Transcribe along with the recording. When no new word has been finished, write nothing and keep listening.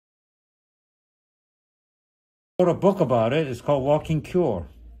wrote a book about it. It's called Walking Cure.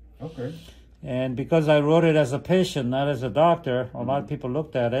 Okay. And because I wrote it as a patient, not as a doctor, a lot of people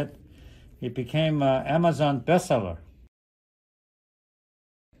looked at it. It became an Amazon bestseller.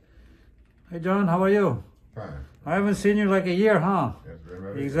 Hey, John, how are you? Fine. I haven't seen you like a year, huh? Yes,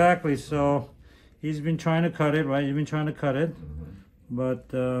 Exactly. So he's been trying to cut it, right? You've been trying to cut it. But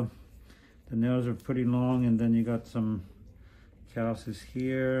the nails are pretty long, and then you got some calluses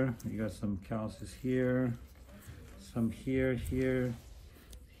here. You got some calluses here. Some here, here,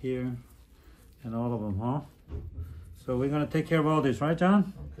 here. And all of them, huh? So we're going to take care of all this, right,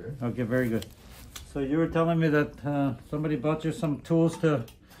 John? Okay. Okay, very good. So you were telling me that somebody bought you some tools to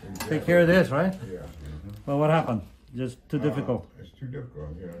take care of this, right? Yeah. Well, what happened? Just too difficult? It's too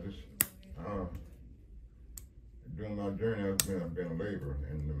difficult, you know, just during my journey I've been in labor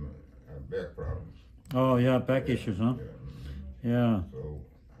and I have back problems. Oh, yeah, back issues, huh? Yeah. So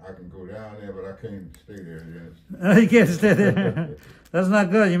I can go down there, but I can't stay there. You can't stay there. That's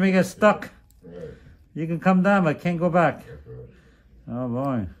not good. You may get stuck. Right. You can come down, but can't go back. That's right. Oh,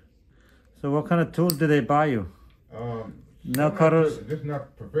 boy. So what kind of tools did they buy you? Nail cutters? Just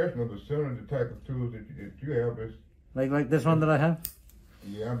not professional, but similar to the type of tools that you have. Is, like this one that I have?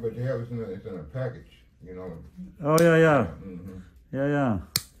 yeah, but you have it's in a package, you know. Oh, yeah. Yeah.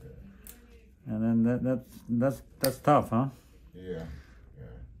 And then that's tough, huh?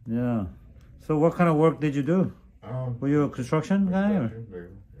 Yeah. So what kind of work did you do? Were you a construction guy? Or?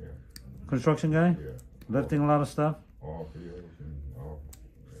 Construction guy? Yeah. Lifting a lot of stuff? All fields and all.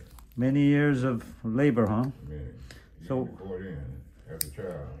 Yeah. Many years of labor, huh? Many. So before then, as a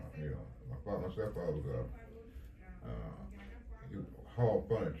child, you know, myself, I was haul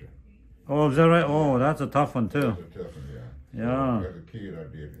furniture. Oh, is that right? Oh, that's a tough one too. That's a tough one, yeah. Yeah. So, as a kid, I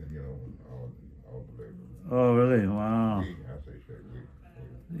did, you know, all the labor. Oh, really? Wow. I say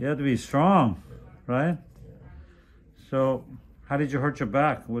we. You have to be strong, right? Yeah. So, how did you hurt your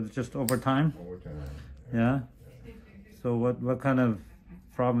back? Was it just over time? Over time. Yeah. So, what kind of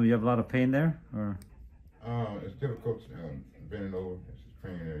problem? You have a lot of pain there, or? It's difficult bending over. It's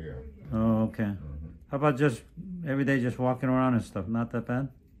pain there, yeah. Oh, okay. How about just every day, just walking around and stuff? Not that bad?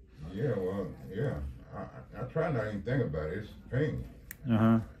 Yeah, well, yeah. I try not to even think about it. It's pain.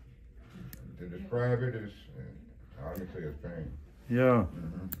 To describe it is, all I can say is pain. Yeah.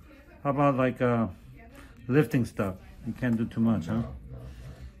 How about like lifting stuff? You can't do too much, huh?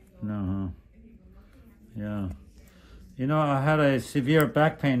 No, huh? Yeah. You know, I had a severe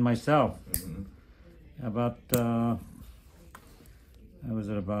back pain myself. About, was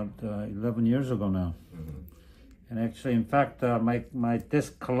it about 11 years ago now? And actually, in fact, my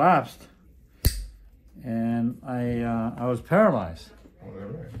disc collapsed, and I was paralyzed. Oh,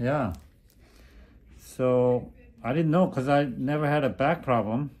 right. Yeah. So I didn't know because I never had a back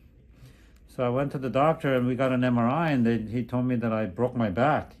problem. So I went to the doctor and we got an MRI, and he told me that I broke my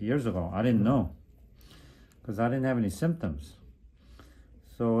back years ago. I didn't know because I didn't have any symptoms.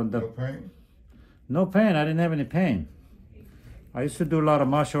 So No pain? No pain. I didn't have any pain. I used to do a lot of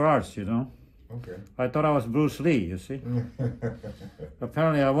martial arts, you know. Okay. I thought I was Bruce Lee, you see.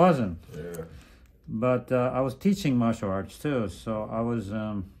 Apparently I wasn't. Yeah. But I was teaching martial arts too, so I was.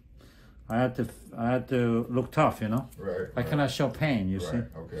 I had to look tough, you know. Right. I cannot show pain, you see.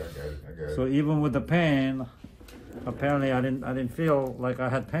 Okay, I got it. So even with the pain, apparently I didn't feel like I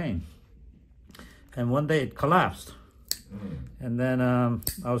had pain. And one day it collapsed, and then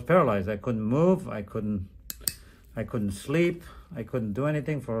I was paralyzed. I couldn't move. I couldn't sleep. I couldn't do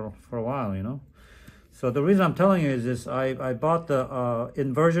anything for a while, you know. So the reason I'm telling you is this: I bought the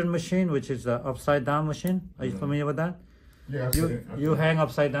inversion machine, which is the upside down machine. Are you familiar with that? Yeah, You hang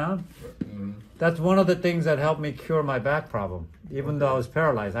upside down. That's one of the things that helped me cure my back problem, even though I was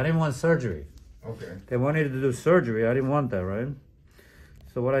paralyzed. I didn't want surgery. Okay. They wanted to do surgery. I didn't want that, right?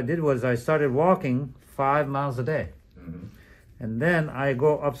 So what I did was I started walking 5 miles a day. And then I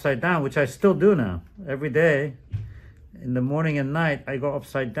go upside down, which I still do now. Every day, in the morning and night, I go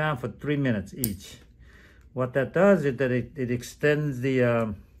upside down for 3 minutes each. What that does is that it extends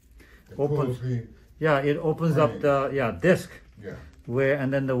the opens. Yeah, it opens up the disc. Yeah.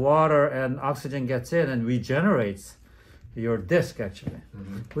 And then the water and oxygen gets in and regenerates your disc actually,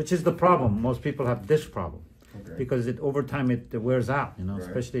 which is the problem. Most people have disc problem because over time it wears out, you know,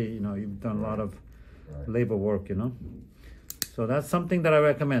 especially, you know, you've done a lot of labor work, you know. So that's something that I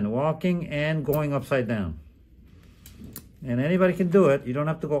recommend, walking and going upside down. And anybody can do it. You don't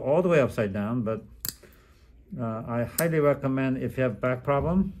have to go all the way upside down, but I highly recommend if you have back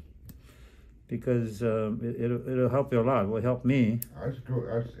problem, because it'll help you a lot. It will help me.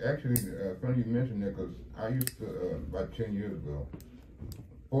 Actually, funny you mentioned that, because I used to, about 10 years ago,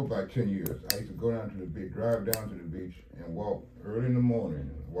 for about 10 years. I used to go down to the beach, drive down to the beach, and walk early in the morning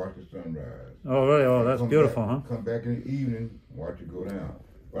and watch the sunrise. Oh, really? Oh, that's beautiful, huh? Come back in the evening, watch it go down.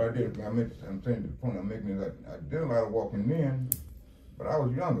 What I did, I'm saying the point I'm making is that I did a lot of walking then, but I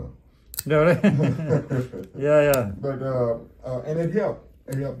was younger. Yeah, right? yeah. But and it helped.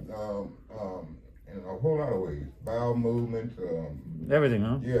 It helped in a whole lot of ways. Bowel movements. Everything,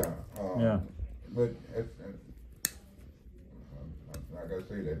 huh? Yeah. Yeah. But like I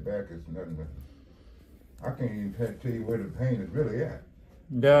say, that back is nothing. I can't even tell you where the pain is really at.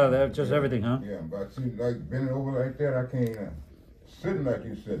 Yeah, that's just everything, huh? Yeah, but see, like bending over like that, I can't. Sitting like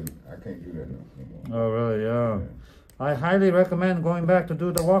you sitting, I can't do that no more. Oh, really? Yeah. I highly recommend going back to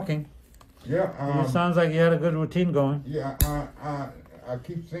do the walking. Yeah. It sounds like you had a good routine going. Yeah, I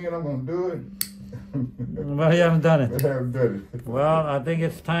keep saying I'm gonna do it. Well, you haven't done it. I haven't done it. Well, I think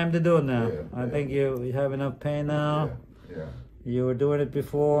it's time to do it now. Yeah, I think you have enough pain now. Yeah. You were doing it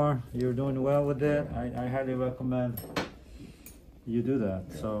before. You were doing well with it. I highly recommend you do that.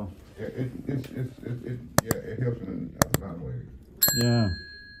 Yeah. So. Yeah, it helps in a lot of ways. Yeah.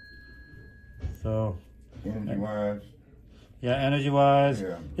 So. Energy-wise. Yeah, energy-wise.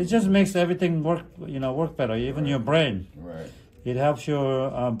 Yeah. It just makes everything work better. Even your brain. Right. It helps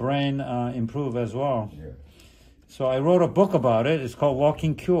your brain improve as well. Yeah. So I wrote a book about it. It's called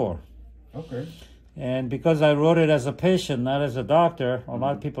Walking Cure. Okay. And because I wrote it as a patient, not as a doctor, a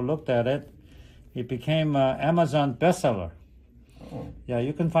lot of people looked at it. It became an Amazon bestseller. Oh. Yeah,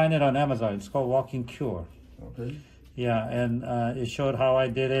 you can find it on Amazon. It's called Walking Cure. Okay. Yeah, and it showed how I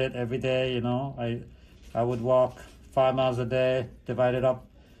did it every day. I would walk 5 miles a day, divided up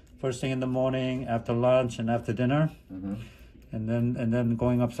first thing in the morning, after lunch, and after dinner. Mm-hmm. And then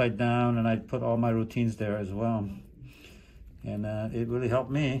going upside down, and I put all my routines there as well. And it really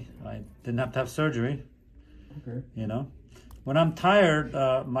helped me. I didn't have to have surgery. Okay. When I'm tired,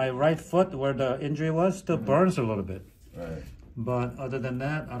 my right foot, where the injury was, still burns a little bit. Right. But other than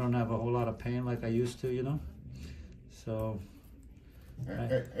that, I don't have a whole lot of pain like I used to, So.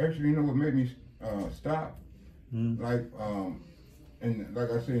 Actually, what made me stop? Like, and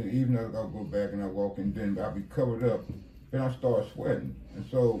like I said, in the evening I'll go back and I walk, and then I'll be covered up. Then I start sweating, and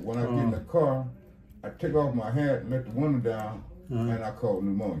so when I get in the car, I take off my hat and let the window down, and I caught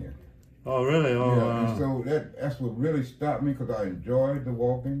pneumonia. Oh, really? Oh, yeah. And so that's what really stopped me, because I enjoyed the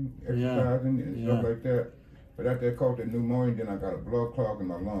walking, exercising, and stuff like that. But after I caught the pneumonia, then I got a blood clot in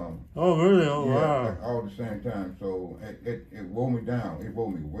my lung. Oh, really? Oh, wow. Like all at the same time. So it wore me down. It wore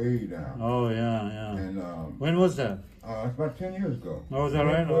me way down. Oh, yeah. And when was that? It's about 10 years ago. Oh, is that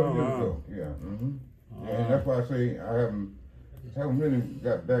right? 12 years ago. Yeah. Mm-hmm. Yeah, and that's why I say I haven't really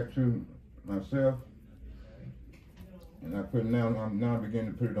got back to myself. And I'm now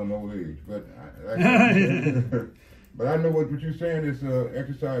beginning to put it on old age. But but I know what you're saying is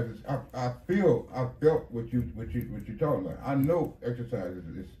exercise is. I felt what you're talking about. I know exercise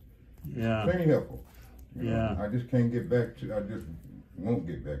is plenty helpful. I just can't get back to. I just won't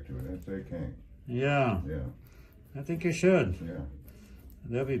get back to it. I say can't. Yeah. I think you should. Yeah.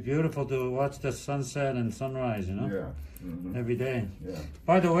 It'll be beautiful to watch the sunset and sunrise, Yeah. Mm-hmm. Every day. Yeah.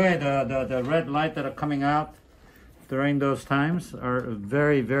 By the way, the red light that are coming out during those times are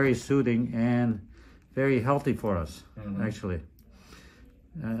very, very soothing and very healthy for us, actually.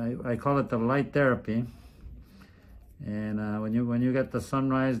 I call it the light therapy. And when you get the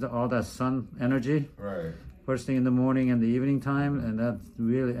sunrise, all that sun energy, right, first thing in the morning and the evening time, and that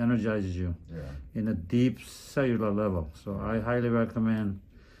really energizes you in a deep cellular level. So I highly recommend.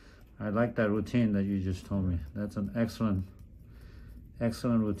 I like that routine that you just told me. That's an excellent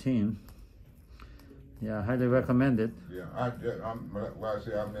routine. Yeah, I highly recommend it. Yeah, I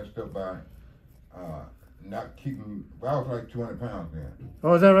say I messed up by not keeping. I was like 200 pounds then.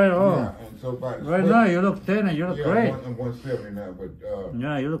 Oh, is that right? Oh, yeah, and so by the right now you look thin and you look great. I'm 170 now, but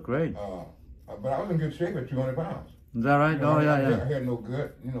yeah, you look great. But I was in good shape at 200 pounds. Is that right? I had no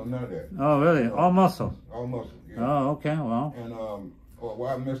gut, none of that. Oh, really? All muscle? All muscle, yeah. Oh, okay, well. And what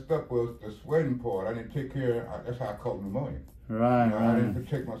I messed up was the sweating part. I didn't take care. That's how I caught pneumonia. Right, I didn't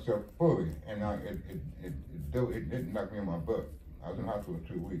protect myself fully, and it didn't knock me on my butt. I was in the hospital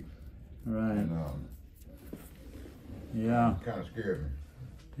for 2 weeks. Right. And yeah. It kind of scared me.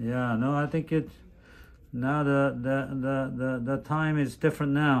 Yeah, no, I think now the time is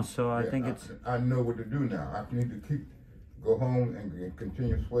different now, so I think I know what to do now. I need to go home and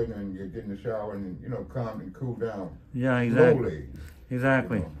continue sweating and get in the shower and calm and cool down. Yeah, exactly. Slowly.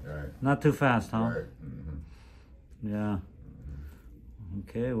 Exactly. Right. Not too fast, huh? Right. Mm-hmm. Yeah.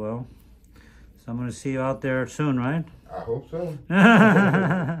 Okay, well, so I'm going to see you out there soon, right? I hope so.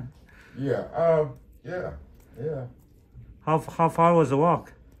 Yeah. Yeah. How far was the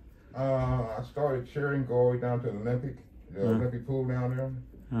walk? I started cheering, go all the way down to the Olympic pool down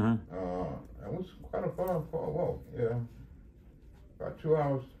there. It was quite a far walk, yeah. About 2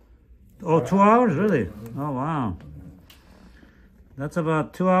 hours. Oh, 2 hours, really? Oh, wow. That's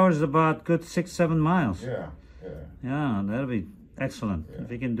about 2 hours, about good 6-7 miles. Yeah. Yeah, that'll be excellent. Yeah.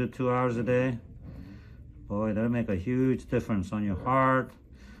 If you can do 2 hours a day, boy, that'll make a huge difference on your heart,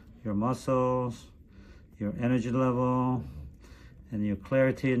 your muscles, your energy level, and your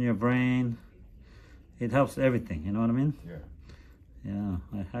clarity in your brain. It helps everything, you know what I mean? Yeah,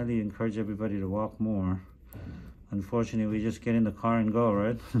 I highly encourage everybody to walk more. Unfortunately, we just get in the car and go,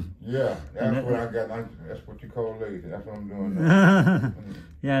 right? Yeah, that's what I got. That's what you call lazy. That's what I'm doing now.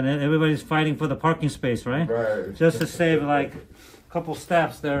 Yeah, and everybody's fighting for the parking space, right? Right. Just to save like a couple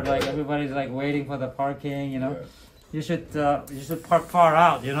steps there, like everybody's like waiting for the parking, you know. Yeah. You should park far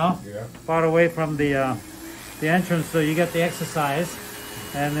out, you know? Yeah. Far away from the entrance so you get the exercise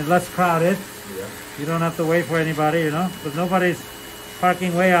and it's less crowded. Yeah. You don't have to wait for anybody, you know? But nobody's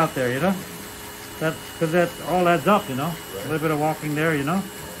parking way out there, you know? Because that all adds up, you know? Right. A little bit of walking there, you know?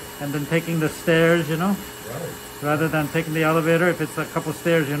 And then taking the stairs, you know? Right. Rather than taking the elevator, if it's a couple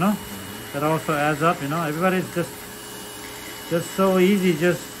stairs, you know? That also adds up, you know? Everybody's just so easy,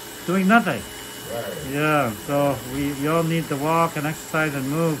 just doing nothing. Right. Yeah, so we all need to walk and exercise and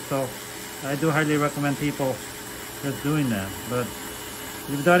move, so I do highly recommend people just doing that. But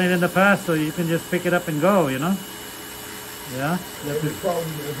you've done it in the past, so you can just pick it up and go, you know? Yeah? If it's talking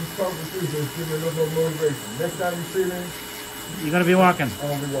through, just give me a little more motivation. Next time you see me, you're going to be walking? I'm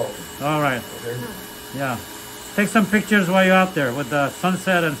going to be walking. All right. Okay. Yeah. Take some pictures while you're out there with the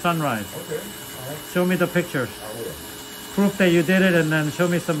sunset and sunrise. Okay. All right. Show me the pictures. I will. Proof that you did it, and then show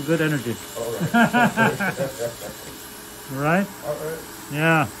me some good energy. All right. Right? All right.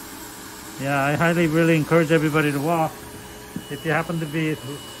 Yeah. Yeah, I highly really encourage everybody to walk. If you happen to be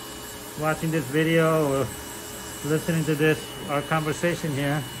watching this video or listening to our conversation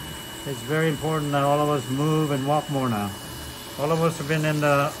here, it's very important that all of us move and walk more now. All of us have been in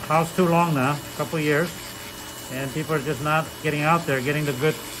the house too long now, a couple of years, and people are just not getting out there, getting the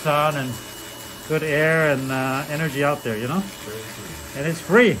good sun and good air and energy out there, you know? And it's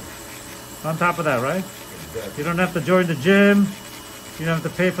free on top of that, right? Exactly. You don't have to join the gym. You don't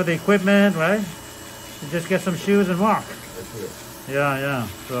have to pay for the equipment, right? You just get some shoes and walk. That's it. Yeah.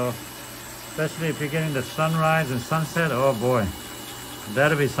 So, especially if you're getting the sunrise and sunset, oh boy.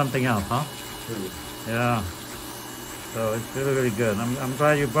 That'll be something else, huh? True. Yeah. So it's really, really good. I'm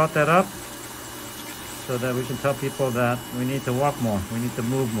glad you brought that up so that we can tell people that we need to walk more. We need to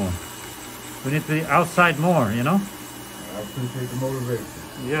move more. We need to be outside more, you know? I appreciate the motivation.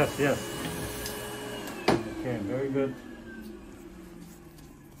 Yes. Okay, very good.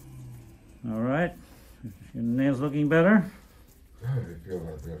 All right. Your nails looking better? They feel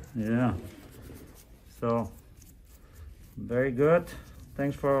like that. Yeah. So, very good.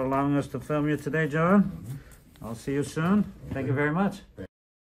 Thanks for allowing us to film you today, John. I'll see you soon. Thank you very much.